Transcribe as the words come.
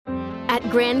At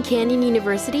Grand Canyon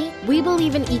University, we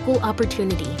believe in equal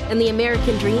opportunity, and the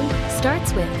American dream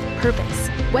starts with purpose.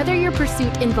 Whether your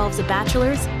pursuit involves a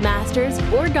bachelor's, master's,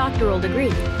 or doctoral degree,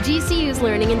 GCU's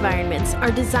learning environments are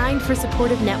designed for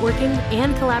supportive networking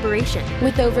and collaboration.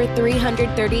 With over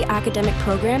 330 academic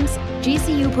programs,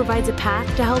 GCU provides a path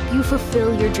to help you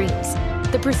fulfill your dreams.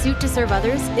 The pursuit to serve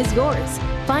others is yours.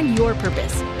 Find your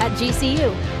purpose at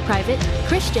GCU. Private,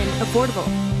 Christian, affordable.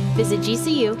 Visit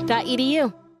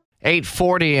gcu.edu.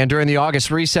 8:40, and during the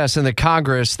August recess in the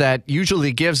Congress, that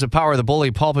usually gives the power of the bully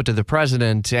pulpit to the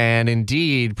president. And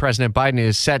indeed, President Biden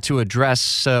is set to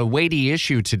address a weighty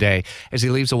issue today as he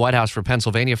leaves the White House for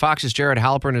Pennsylvania. Fox's Jared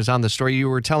Halpern is on the story. You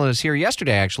were telling us here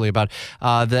yesterday, actually, about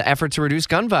the effort to reduce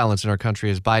gun violence in our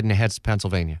country as Biden heads to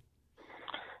Pennsylvania.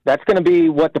 That's going to be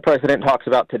what the president talks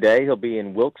about today. He'll be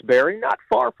in Wilkes-Barre, not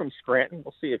far from Scranton.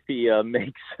 We'll see if he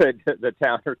makes the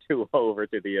town or two over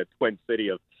to the Twin City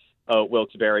of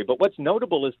Wilkes-Barre. But what's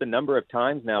notable is the number of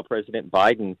times now President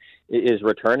Biden is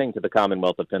returning to the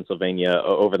Commonwealth of Pennsylvania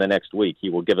over the next week. He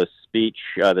will give a speech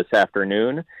this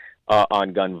afternoon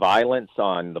on gun violence,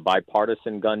 on the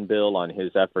bipartisan gun bill, on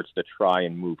his efforts to try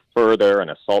and move further,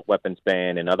 an assault weapons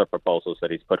ban, and other proposals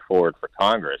that he's put forward for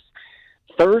Congress.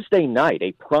 Thursday night,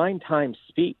 a primetime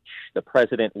speech. The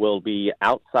president will be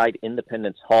outside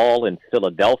Independence Hall in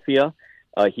Philadelphia.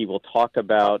 He will talk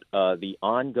about the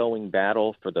ongoing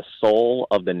battle for the soul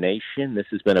of the nation. This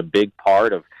has been a big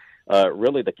part of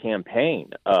really the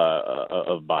campaign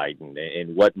of Biden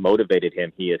and what motivated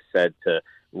him, he has said, to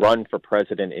run for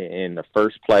president in the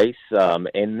first place.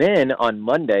 And then on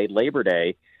Monday, Labor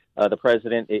Day, the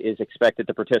president is expected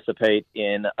to participate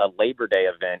in a Labor Day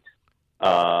event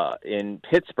in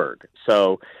Pittsburgh.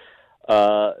 So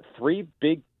 3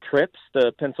 big trips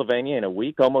to Pennsylvania in a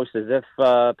week, almost as if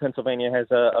Pennsylvania has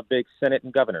a big Senate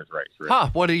and governor's race. Really.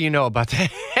 What do you know about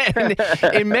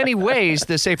that? In many ways,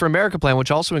 the Safer America plan, which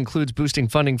also includes boosting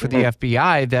funding for the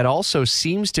FBI, that also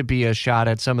seems to be a shot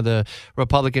at some of the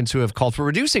Republicans who have called for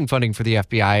reducing funding for the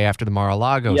FBI after the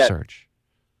Mar-a-Lago search.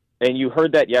 And you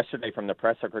heard that yesterday from the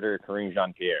press secretary, Karine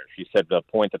Jean-Pierre. She said the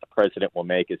point that the president will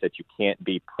make is that you can't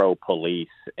be pro-police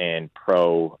and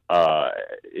pro,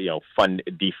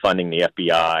 defunding the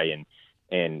FBI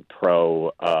and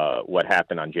pro what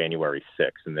happened on January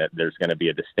 6th, and that there's going to be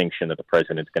a distinction that the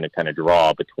president's going to kind of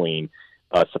draw between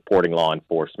supporting law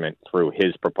enforcement through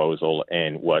his proposal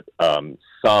and what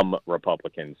some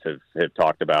Republicans have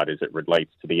talked about as it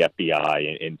relates to the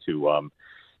FBI and to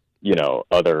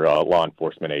other law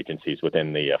enforcement agencies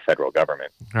within the federal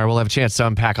government. All right, we'll have a chance to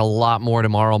unpack a lot more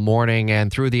tomorrow morning,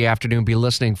 and through the afternoon be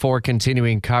listening for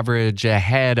continuing coverage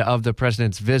ahead of the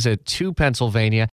president's visit to Pennsylvania.